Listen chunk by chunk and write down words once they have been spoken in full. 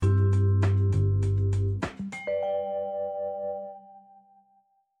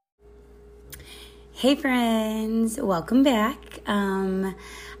Hey friends, welcome back.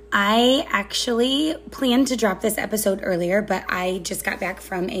 I actually planned to drop this episode earlier, but I just got back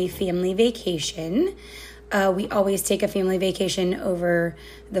from a family vacation. We always take a family vacation over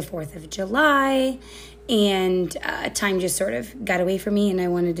the 4th of July, and time just sort of got away from me, and I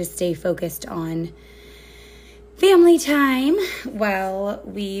wanted to stay focused on family time while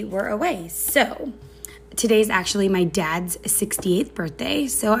we were away. So today's actually my dad's 68th birthday,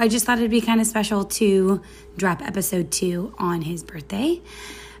 so I just thought it'd be kind of special to drop episode 2 on his birthday.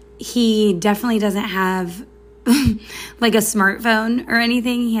 He definitely doesn't have like a smartphone or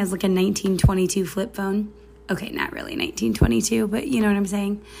anything. He has like a 1922 flip phone. Okay, not really 1922, but you know what I'm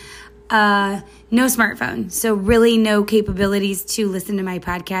saying. No smartphone, so really no capabilities to listen to my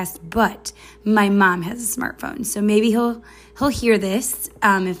podcast, but my mom has a smartphone, so maybe he'll hear this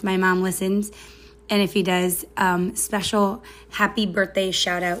if my mom listens. And if he does, special happy birthday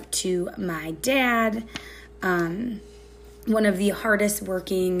shout out to my dad, one of the hardest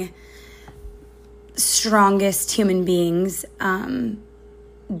working, strongest human beings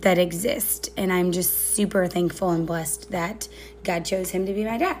that exist. And I'm just super thankful and blessed that God chose him to be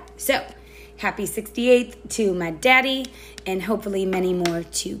my dad. So happy 68th to my daddy, and hopefully many more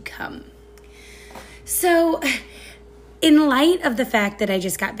to come. So in light of the fact that I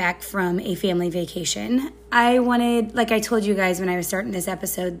just got back from a family vacation, I wanted, like I told you guys when I was starting this this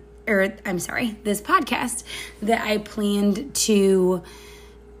podcast, that I planned to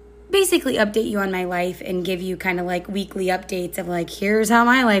basically update you on my life and give you kind of like weekly updates of like, here's how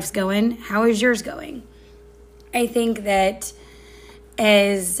my life's going. How is yours going? I think that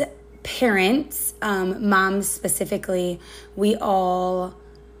as parents, moms specifically, we all,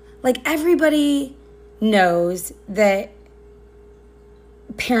 like everybody knows that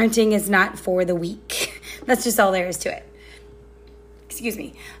parenting is not for the weak. That's just all there is to it. Excuse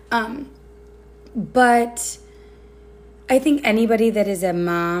me. But I think anybody that is a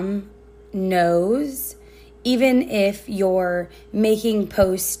mom knows, even if you're making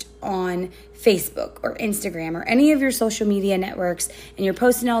posts on Facebook or Instagram or any of your social media networks and you're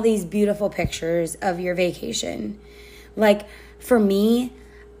posting all these beautiful pictures of your vacation. Like for me,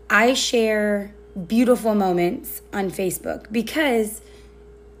 I share beautiful moments on Facebook because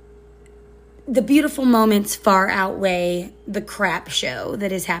the beautiful moments far outweigh the crap show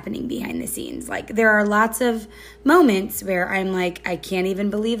that is happening behind the scenes. Like there are lots of moments where I'm like, I can't even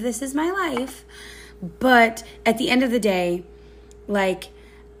believe this is my life. But at the end of the day, like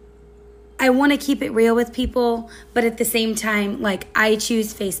I want to keep it real with people, but at the same time, like I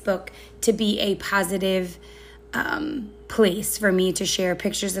choose Facebook to be a positive place for me to share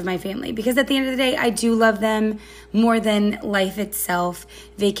pictures of my family, because at the end of the day, I do love them more than life itself.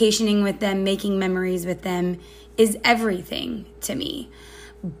 Vacationing with them, making memories with them is everything to me.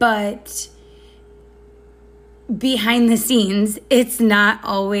 But behind the scenes, it's not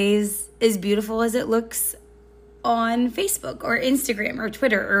always as beautiful as it looks on Facebook or Instagram or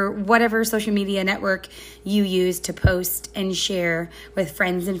Twitter or whatever social media network you use to post and share with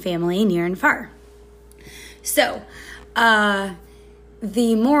friends and family near and far. So,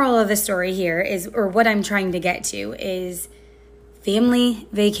 the moral of the story here is, or what I'm trying to get to is family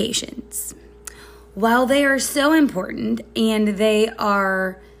vacations. While they are so important and they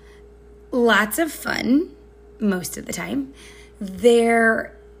are lots of fun most of the time,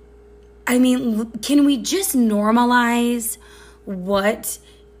 can we just normalize what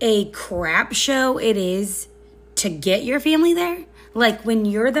a crap show it is to get your family there? Like when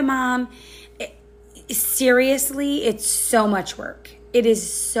you're the mom, seriously, it's so much work. It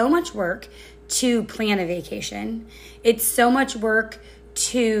is so much work to plan a vacation. It's so much work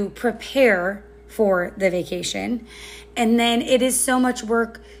to prepare for the vacation. And then it is so much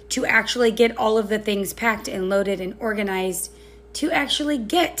work to actually get all of the things packed and loaded and organized to actually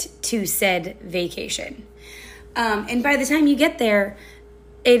get to said vacation. And by the time you get there,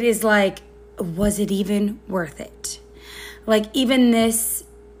 it is like, was it even worth it? Like even this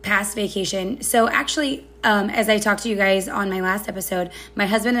past vacation. So actually, as I talked to you guys on my last episode, my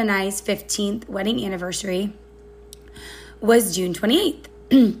husband and I's 15th wedding anniversary was June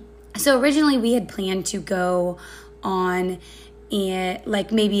 28th. So originally we had planned to go on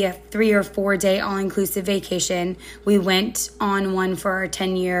maybe a 3 or 4 day all-inclusive vacation. We went on one for our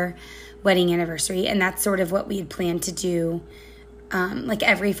 10-year wedding anniversary, and that's sort of what we had planned to do. Like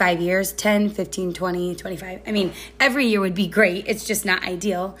every 5 years, 10, 15, 20, 25. I mean, every year would be great. It's just not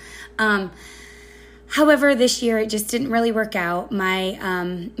ideal. However, this year it just didn't really work out.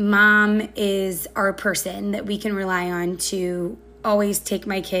 My mom is our person that we can rely on to always take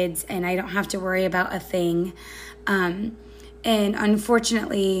my kids, and I don't have to worry about a thing. And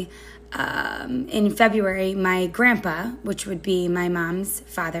unfortunately, in February, my grandpa, which would be my mom's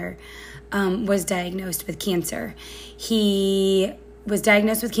father, was diagnosed with cancer. He was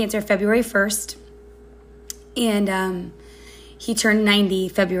diagnosed with cancer February 1st, and he turned 90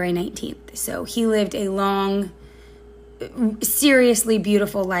 February 19th. So he lived a long, seriously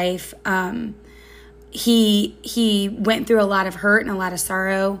beautiful life. He went through a lot of hurt and a lot of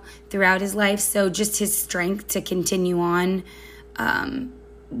sorrow throughout his life, so just his strength to continue on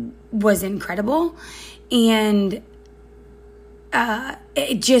was incredible. And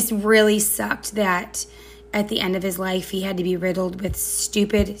it just really sucked that at the end of his life he had to be riddled with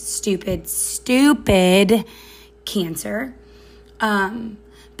stupid cancer.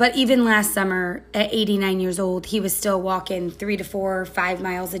 But even last summer at 89 years old, he was still walking 3 to 4 or 5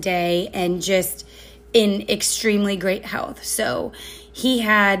 miles a day and just in extremely great health. So he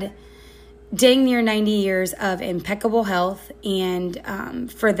had dang near 90 years of impeccable health,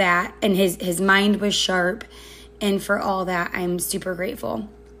 and for that, and his mind was sharp, and for all that, I'm super grateful.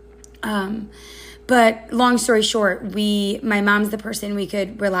 But long story short, my mom's the person we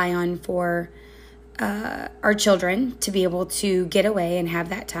could rely on for our children to be able to get away and have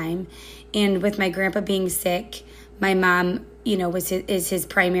that time. And with my grandpa being sick, my mom, is his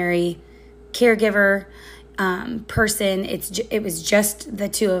primary caregiver person. It was just the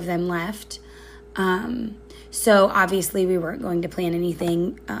two of them left. So obviously we weren't going to plan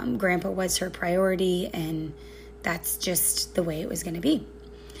anything. Grandpa was her priority, and that's just the way it was going to be.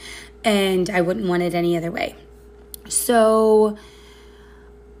 And I wouldn't want it any other way. So,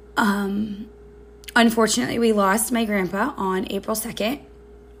 unfortunately, we lost my grandpa on April 2nd.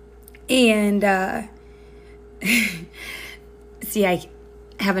 And, see, I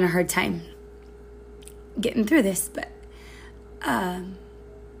having a hard time getting through this, but,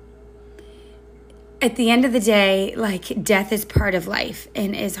 at the end of the day, like, death is part of life.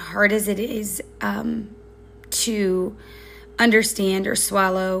 And as hard as it is, to understand or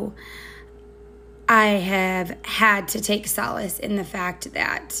swallow, I have had to take solace in the fact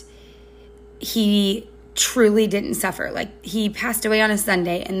that he truly didn't suffer. Like, he passed away on a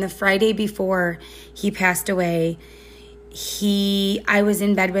Sunday, and the Friday before he passed away, I was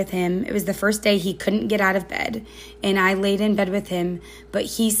in bed with him. It was the first day he couldn't get out of bed, and I laid in bed with him, but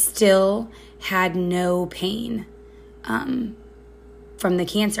he still had no pain from the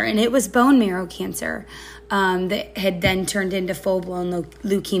cancer, and it was bone marrow cancer that had then turned into full-blown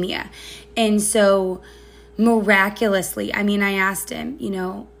leukemia. And so miraculously, I asked him,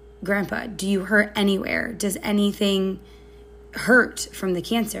 Grandpa, do you hurt anywhere? Does anything hurt from the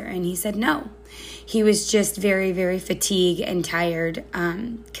cancer? And he said no. He was just very, very fatigued and tired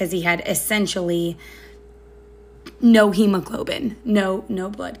because he had essentially no hemoglobin, no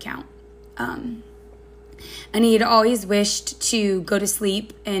blood count. And he had always wished to go to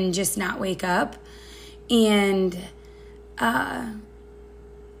sleep and just not wake up. And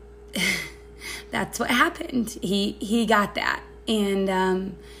that's what happened. He got that.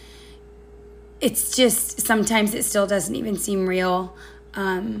 And it's just, sometimes it still doesn't even seem real.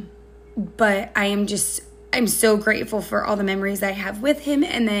 But I'm so grateful for all the memories I have with him.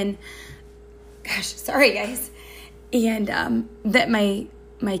 And then, gosh, sorry guys. And that my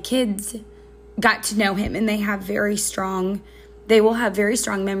kids got to know him, and they will have very strong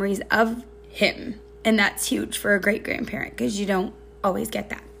memories of him. And that's huge for a great grandparent, because you don't always get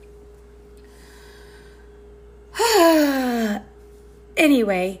that.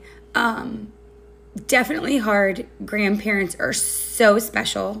 Anyway, definitely hard. Grandparents are so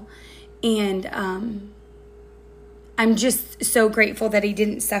special. And I'm just so grateful that he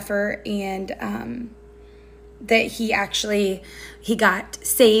didn't suffer, and that he got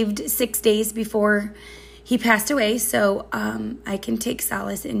saved 6 days before he passed away. So I can take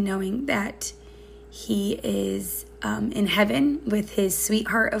solace in knowing that he is in heaven with his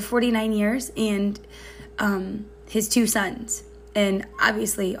sweetheart of 49 years and his 2 sons, and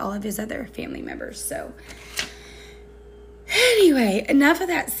obviously all of his other family members. So anyway, enough of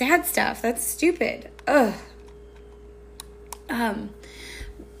that sad stuff. That's stupid. Ugh.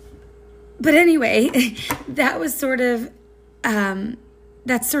 But anyway, that was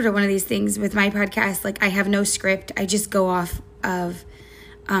that's sort of one of these things with my podcast. Like, I have no script. I just go off of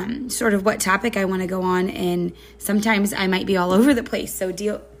sort of what topic I want to go on, and sometimes I might be all over the place. So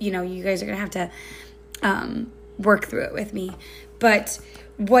you guys are going to have to work through it with me. But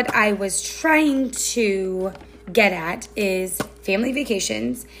what I was trying to get at is family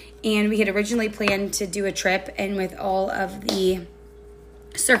vacations, and we had originally planned to do a trip, and with all of the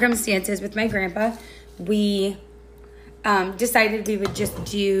circumstances with my grandpa, we decided we would just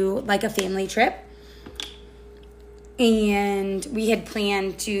do like a family trip. and we had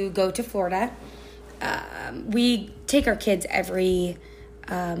planned to go to Florida. We take our kids every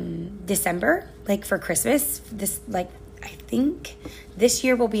December, like for Christmas. I think this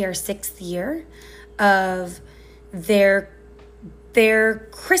year will be our 6th year of their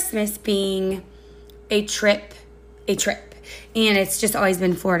Christmas being a trip. And it's just always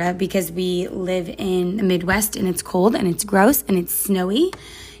been Florida because we live in the Midwest and it's cold and it's gross and it's snowy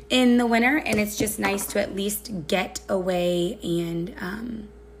in the winter, and it's just nice to at least get away and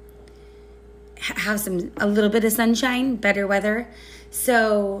have a little bit of sunshine, better weather.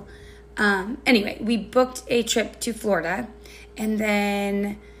 So anyway, we booked a trip to Florida, and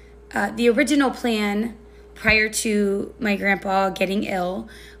then the original plan prior to my grandpa getting ill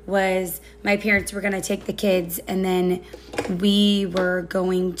was my parents were going to take the kids, and then we were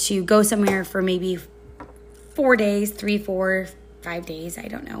going to go somewhere for maybe 4 days, 3, 4, 5 days, I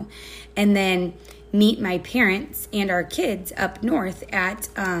don't know, and then meet my parents and our kids up north at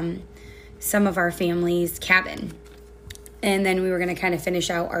some of our family's cabin. And then we were going to kind of finish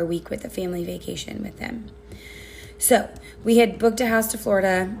out our week with a family vacation with them. So we had booked a house to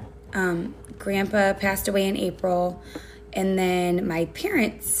Florida. Grandpa passed away in April. And then my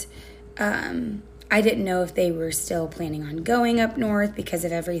parents, I didn't know if they were still planning on going up north because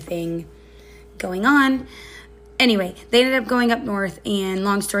of everything going on. Anyway, they ended up going up north, and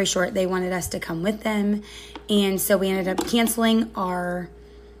long story short, they wanted us to come with them. And so we ended up canceling our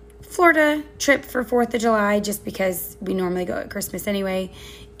Florida trip for 4th of July just because we normally go at Christmas anyway.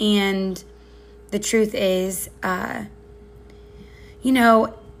 And the truth is, as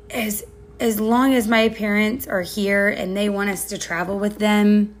long as my parents are here and they want us to travel with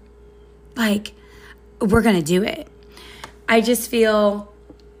them, like, we're going to do it. I just feel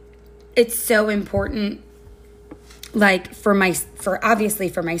it's so important, like, obviously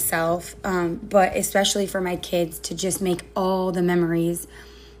for myself, but especially for my kids to just make all the memories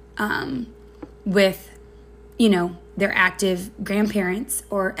with, their active grandparents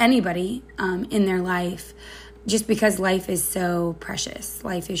or anybody in their life, just because life is so precious.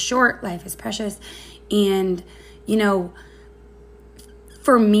 Life is short, life is precious. And,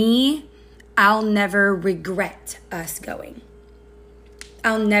 for me, I'll never regret us going.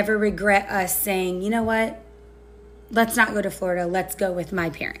 I'll never regret us saying, you know what? Let's not go to Florida. Let's go with my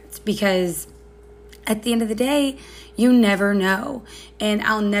parents. Because at the end of the day, you never know. And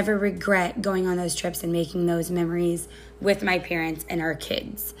I'll never regret going on those trips and making those memories with my parents and our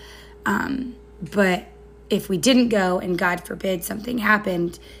kids. But if we didn't go and God forbid something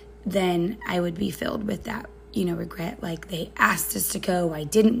happened, then I would be filled with that, regret. Like, they asked us to go. Why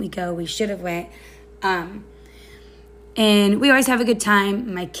didn't we go? We should have went. And we always have a good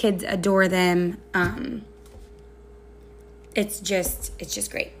time. My kids adore them. It's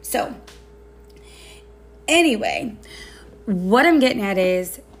just great. So anyway, what I'm getting at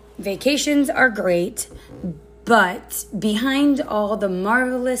is vacations are great, but behind all the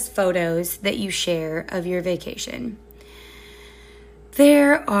marvelous photos that you share of your vacation,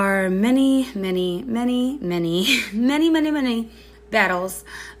 there are many, many, many, many, many, many, many battles,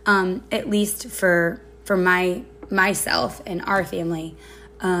 at least for myself and our family.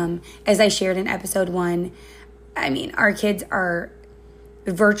 As I shared in episode 1, our kids are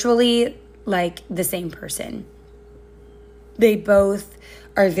virtually like the same person. They both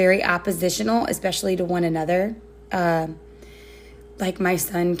are very oppositional, especially to one another. Like, my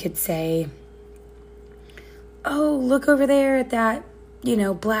son could say, "Oh, look over there at that,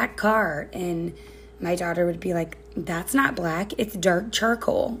 black car." And my daughter would be like, "That's not black, it's dark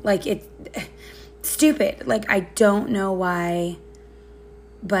charcoal." Like, it's stupid. Like, I don't know why,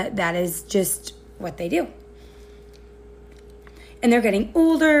 but that is just what they do. And they're getting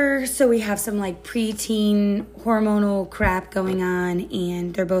older, so we have some like preteen hormonal crap going on,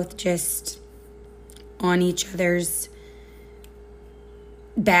 and they're both just on each other's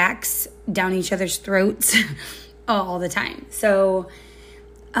backs, down each other's throats all the time. So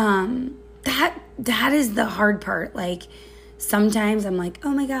that is the hard part. Like, sometimes I'm like,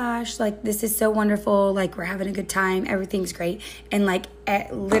 oh my gosh, like, this is so wonderful. Like, we're having a good time. Everything's great. And like,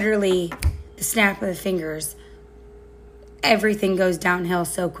 at literally the snap of the fingers, everything goes downhill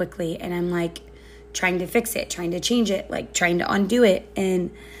so quickly. And I'm like trying to fix it, trying to change it, like trying to undo it.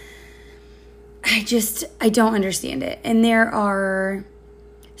 And I don't understand it. And there are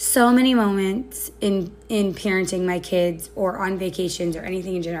so many moments in parenting my kids or on vacations or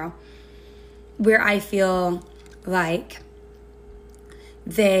anything in general where I feel like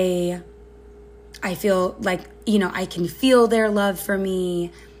I can feel their love for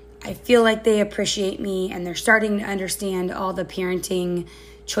me. I feel like they appreciate me, and they're starting to understand all the parenting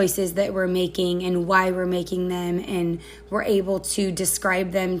choices that we're making and why we're making them, and we're able to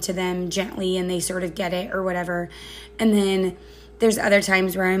describe them to them gently and they sort of get it or whatever. And then there's other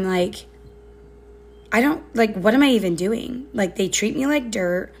times where I'm like, what am I even doing? Like, they treat me like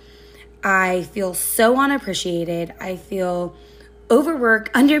dirt. I feel so unappreciated. I feel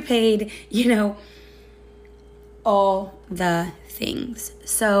overworked, underpaid, all the things.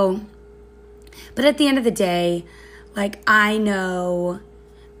 So, but at the end of the day, like, I know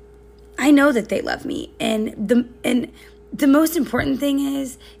that they love me. And the most important thing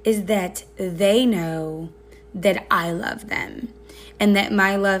is that they know that I love them and that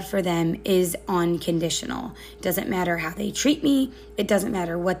my love for them is unconditional. It doesn't matter how they treat me. It doesn't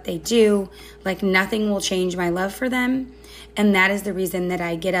matter what they do. Like, nothing will change my love for them. And that is the reason that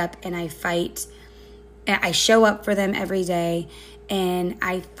I get up and I fight. I show up for them every day, and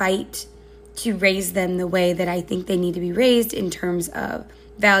I fight to raise them the way that I think they need to be raised in terms of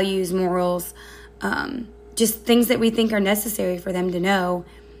values, morals, just things that we think are necessary for them to know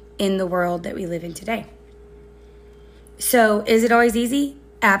in the world that we live in today. So is it always easy?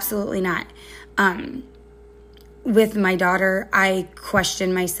 Absolutely not. With my daughter, I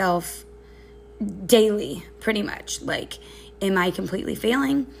question myself daily, pretty much. Like, am I completely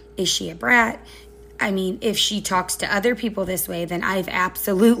failing? Is she a brat? I mean, if she talks to other people this way, then I've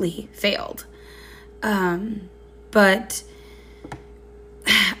absolutely failed. But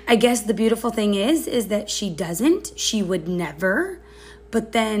I guess the beautiful thing is that she doesn't. She would never.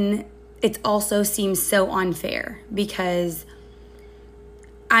 But then it also seems so unfair because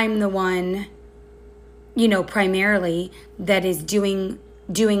I'm the one, primarily that is doing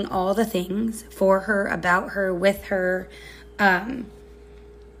all the things for her, about her, with her. And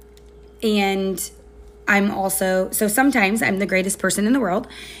I'm also, so sometimes I'm the greatest person in the world.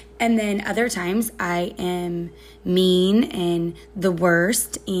 And then other times I am mean and the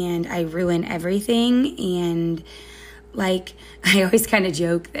worst and I ruin everything. And like, I always kind of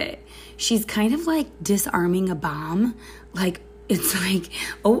joke that she's kind of like disarming a bomb. Like, it's like,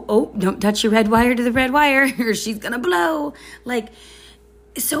 oh, don't touch your red wire to the red wire or she's going to blow. Like,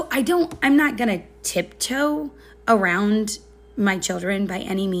 so I'm not going to tiptoe around my children by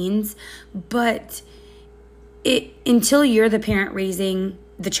any means, but until you're the parent raising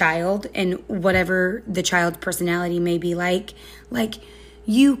the child and whatever the child's personality may be like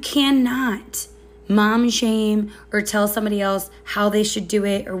you cannot mom shame or tell somebody else how they should do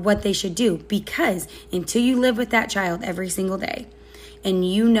it or what they should do, because until you live with that child every single day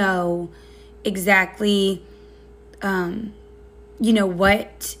and exactly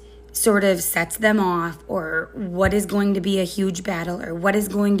what sort of sets them off or what is going to be a huge battle or what is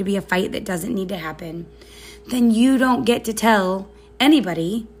going to be a fight that doesn't need to happen, then you don't get to tell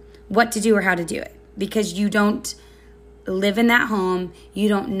anybody what to do or how to do it, because you don't live in that home. You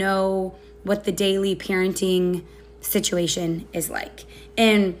don't know what the daily parenting situation is like.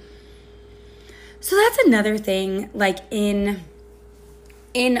 And so that's another thing, like in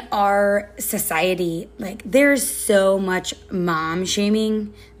our society, like there's so much mom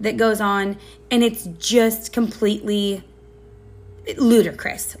shaming that goes on, and it's just completely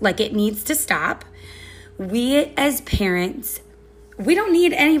ludicrous. Like, it needs to stop. We as parents, we don't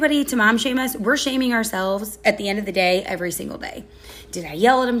need anybody to mom shame us. We're shaming ourselves at the end of the day, every single day. Did I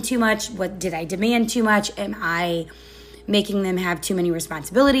yell at them too much? What did I demand too much? Am I making them have too many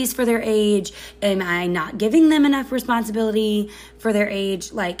responsibilities for their age? Am I not giving them enough responsibility for their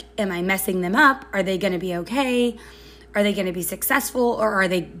age? Like, am I messing them up? Are they going to be okay? Are they going to be successful, or are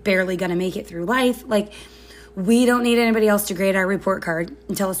they barely going to make it through life? Like, we don't need anybody else to grade our report card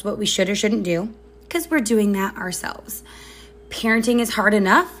and tell us what we should or shouldn't do, because we're doing that ourselves. Parenting is hard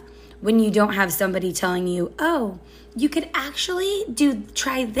enough when you don't have somebody telling you, oh, you could actually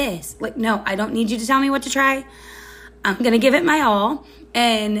try this. Like, no, I don't need you to tell me what to try. I'm going to give it my all.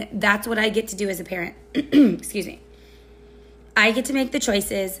 And that's what I get to do as a parent. Excuse me. I get to make the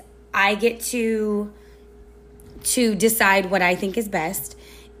choices. I get to decide what I think is best.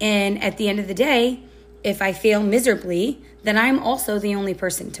 And at the end of the day, if I fail miserably, then I'm also the only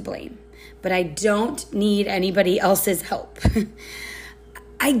person to blame. But I don't need anybody else's help.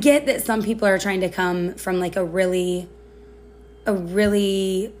 I get that some people are trying to come from like a really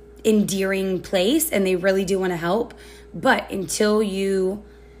endearing place and they really do want to help. But until you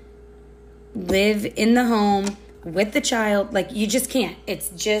live in the home with the child, like, you just can't.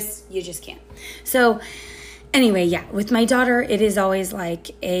 You just can't. So anyway, yeah, with my daughter, it is always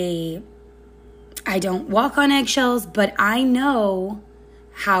like I don't walk on eggshells, but I know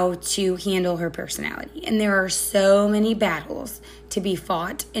how to handle her personality. And there are so many battles to be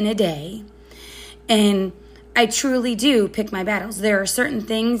fought in a day. And I truly do pick my battles. There are certain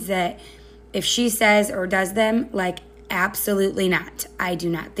things that if she says or does them, like, absolutely not. I do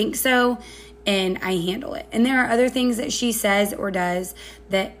not think so, and I handle it. And there are other things that she says or does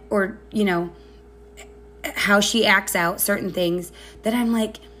that, or, how she acts out certain things that I'm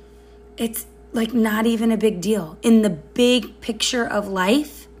like, it's like not even a big deal. In the big picture of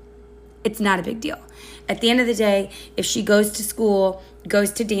life, it's not a big deal. At the end of the day, if she goes to school,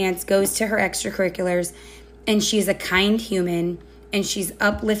 goes to dance, goes to her extracurriculars, and she's a kind human, and she's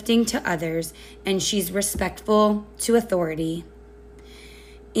uplifting to others, and she's respectful to authority,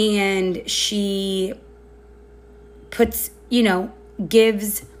 and she puts,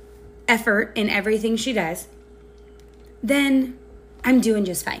 gives effort in everything she does, then I'm doing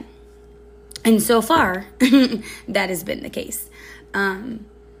just fine. And so far, that has been the case.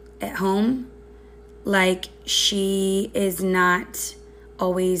 At home, like, she is not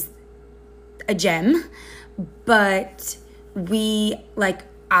always a gem, but we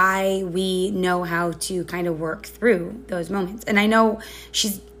know how to kind of work through those moments. And I know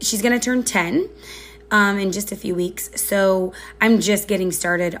she's going to turn 10 in just a few weeks. So I'm just getting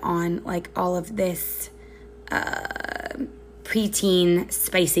started on like all of this preteen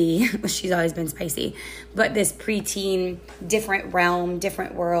spicy. She's always been spicy, but this preteen different realm,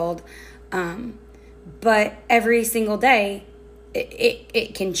 different world. But every single day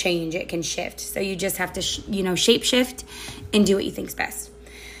it can change, it can shift. So you just have to, shape shift and do what you think's best.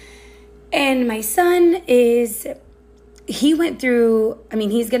 And my son he went through,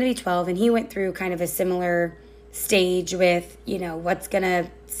 he's going to be 12, and he went through kind of a similar stage with, what's going to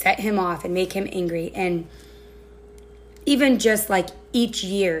set him off and make him angry. And even just like each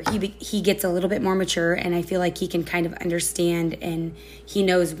year, he gets a little bit more mature, and I feel like he can kind of understand, and he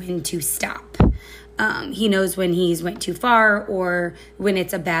knows when to stop. He knows when he's went too far, or when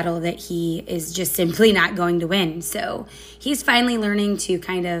it's a battle that he is just simply not going to win. So he's finally learning to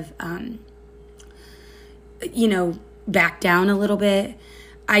kind of, back down a little bit.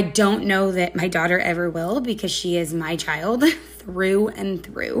 I don't know that my daughter ever will, because she is my child through and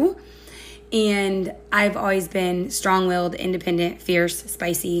through. And I've always been strong-willed, independent, fierce,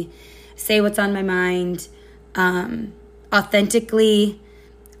 spicy, say what's on my mind, authentically,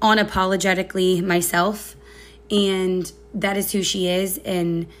 unapologetically myself, and that is who she is,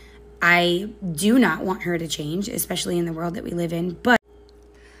 and I do not want her to change, especially in the world that we live in. But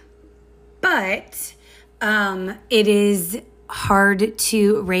it is hard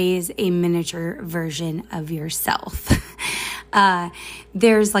to raise a miniature version of yourself.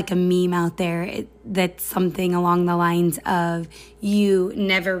 There's like a meme out there that's something along the lines of, you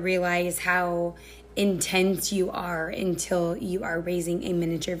never realize how intense you are until you are raising a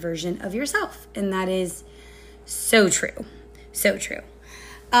miniature version of yourself. And that is so true. So true.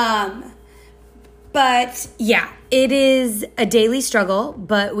 But yeah, it is a daily struggle,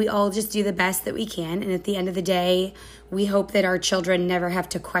 but we all just do the best that we can. And at the end of the day, we hope that our children never have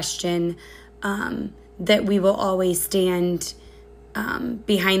to question, that we will always stand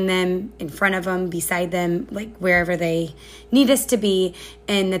behind them, in front of them, beside them, like wherever they need us to be,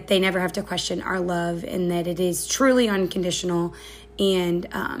 and that they never have to question our love, and that it is truly unconditional, and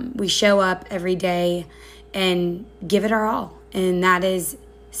we show up every day and give it our all, and that is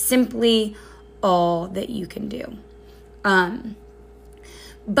simply all that you can do.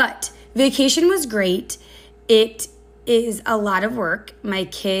 But vacation was great. It is a lot of work. My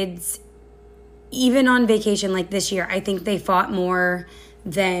kids, even on vacation like this year, I think they fought more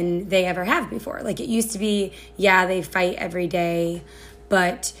than they ever have before. Like, it used to be, yeah, they fight every day,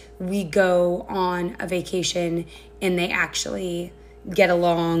 but we go on a vacation and they actually get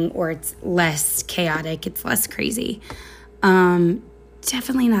along, or it's less chaotic, it's less crazy.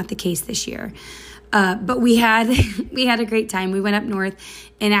 Definitely not the case this year. But we had a great time. We went up north,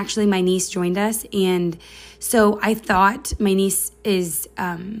 and actually my niece joined us. And so I thought, my niece is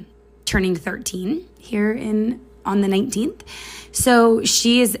turning 13 here on the 19th. So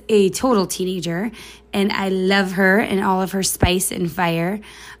she is a total teenager, and I love her and all of her spice and fire.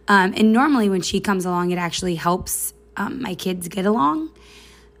 And normally when she comes along, it actually helps my kids get along.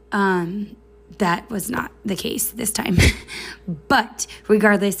 That was not the case this time. But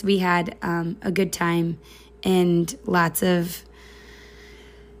regardless, we had a good time and lots of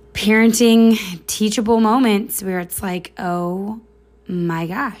parenting teachable moments where it's like, oh my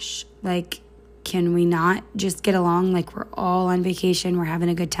gosh, like, can we not just get along? Like, we're all on vacation, we're having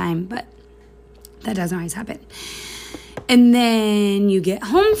a good time, but that doesn't always happen. And then you get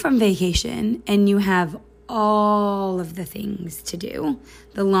home from vacation and you have all of the things to do.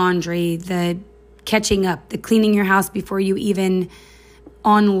 The laundry, the catching up, the cleaning your house before you even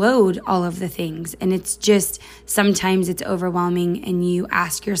unload all of the things. And it's just, sometimes it's overwhelming and you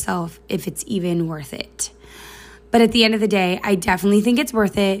ask yourself if it's even worth it. But at the end of the day, I definitely think it's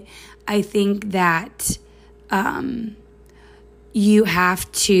worth it. I think that you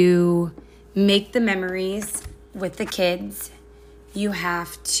have to make the memories with the kids. You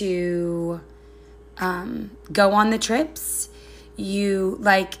have to go on the trips.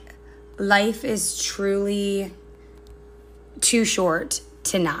 Life is truly too short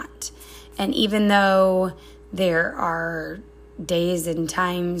to not. And even though there are days and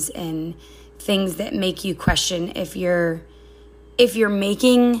times and things that make you question if you're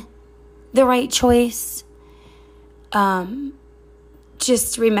making the right choice,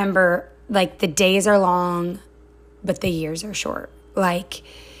 just remember, like, the days are long, but the years are short. Like,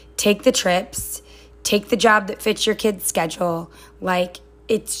 take the trips, take the job that fits your kid's schedule. Like,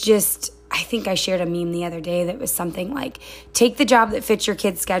 it's just, I think I shared a meme the other day that was something like, take the job that fits your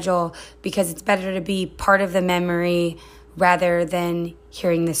kid's schedule because it's better to be part of the memory rather than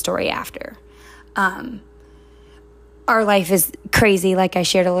hearing the story after. Our life is crazy, like I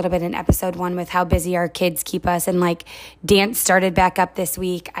shared a little bit in episode 1 with how busy our kids keep us. And like, dance started back up this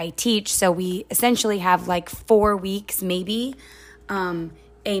week. I teach, so we essentially have like 4 weeks, maybe 4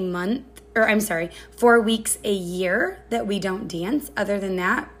 weeks a year that we don't dance. Other than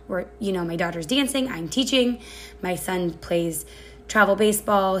that, my daughter's dancing, I'm teaching. My son plays travel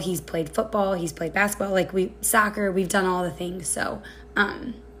baseball. He's played football. He's played basketball. Soccer. We've done all the things. So,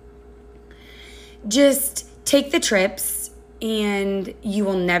 just take the trips and you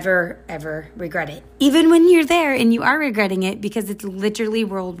will never, ever regret it. Even when you're there and you are regretting it because it's literally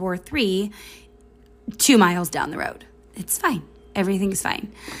World War III 2 miles down the road. It's fine. Everything's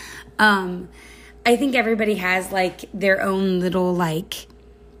fine. I think everybody has like their own little like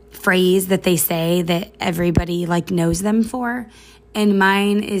phrase that they say that everybody like knows them for. And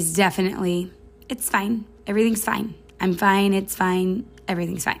mine is definitely, it's fine. Everything's fine. I'm fine. It's fine.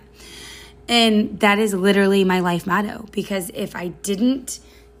 Everything's fine. And that is literally my life motto, because if I didn't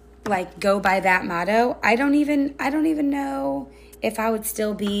like go by that motto, I don't even know if I would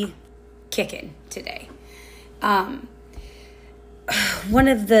still be kicking today. One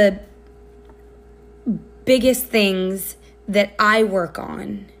of the biggest things that I work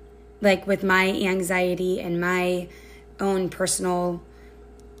on, like with my anxiety and my own personal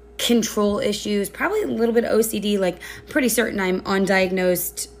control issues, probably a little bit of OCD, like I'm pretty certain I'm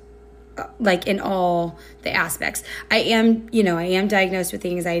undiagnosed, like in all the aspects. I am diagnosed with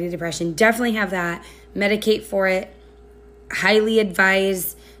anxiety, depression, definitely have that, medicate for it, highly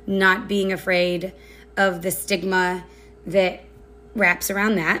advise not being afraid of the stigma that wraps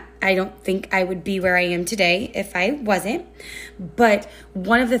around that. I don't think I would be where I am today if I wasn't. But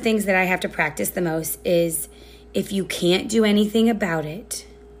one of the things that I have to practice the most is, if you can't do anything about it,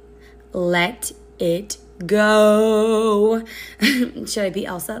 let it go. Should I be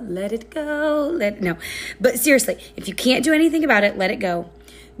Elsa? Let it go. No. But seriously, if you can't do anything about it, let it go.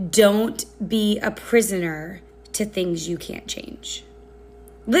 Don't be a prisoner to things you can't change.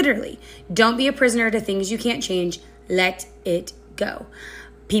 Literally, don't be a prisoner to things you can't change. Let it go.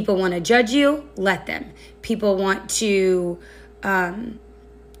 People want to judge you, let them. People want to,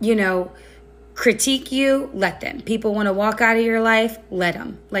 critique you, let them. People want to walk out of your life, let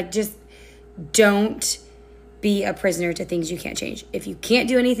them. Like, just don't be a prisoner to things you can't change. If you can't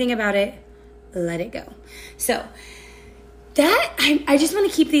do anything about it, let it go. So that, I just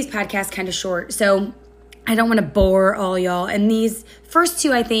want to keep these podcasts kind of short. So I don't want to bore all y'all. And these first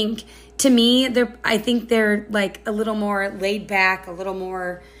two, I think, to me, they're like a little more laid back, a little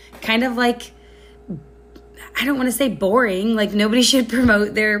more kind of like, I don't want to say boring. Like, nobody should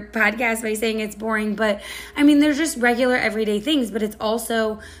promote their podcast by saying it's boring. But I mean, they're just regular everyday things. But it's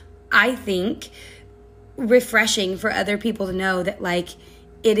also, I think, refreshing for other people to know that, like,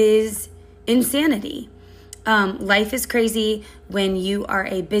 it is insanity. Life is crazy when you are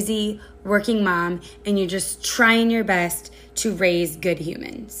a busy working mom and you're just trying your best to raise good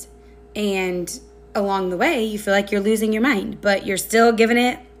humans. And along the way, you feel like you're losing your mind, but you're still giving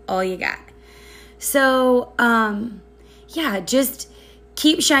it all you got. So, just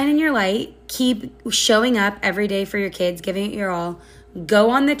keep shining your light. Keep showing up every day for your kids, giving it your all.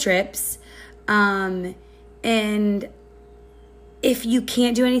 Go on the trips. And if you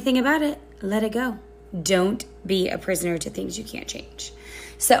can't do anything about it, let it go. Don't be a prisoner to things you can't change.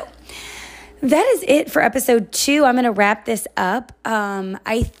 So that is it for episode 2. I'm going to wrap this up.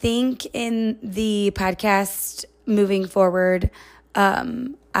 I think in the podcast moving forward,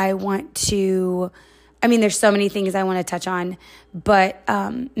 there's so many things I want to touch on, but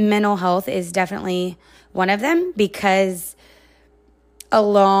mental health is definitely one of them, because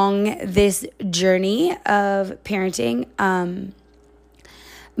along this journey of parenting,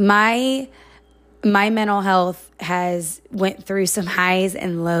 my mental health has went through some highs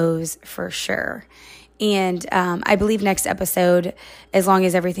and lows for sure. And I believe next episode, as long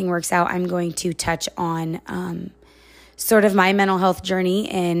as everything works out, I'm going to touch on sort of my mental health journey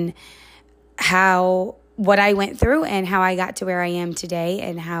and what I went through and how I got to where I am today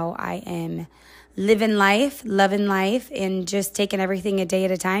and how I am living life, loving life, and just taking everything a day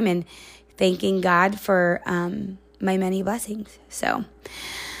at a time and thanking God for my many blessings. So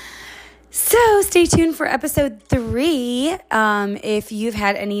stay tuned for episode 3. If you've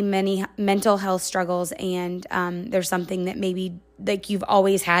had many mental health struggles and there's something that maybe like you've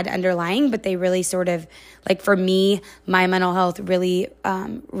always had underlying, but they really sort of, like for me, my mental health really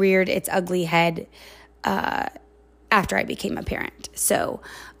reared its ugly head after I became a parent. So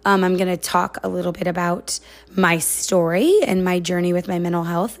I'm going to talk a little bit about my story and my journey with my mental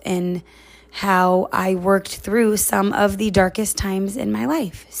health and how I worked through some of the darkest times in my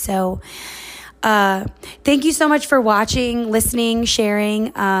life. So thank you so much for watching, listening,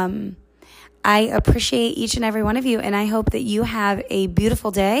 sharing. I appreciate each and every one of you, and I hope that you have a beautiful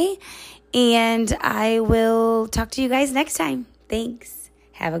day, and I will talk to you guys next time. Thanks.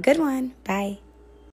 Have a good one. Bye.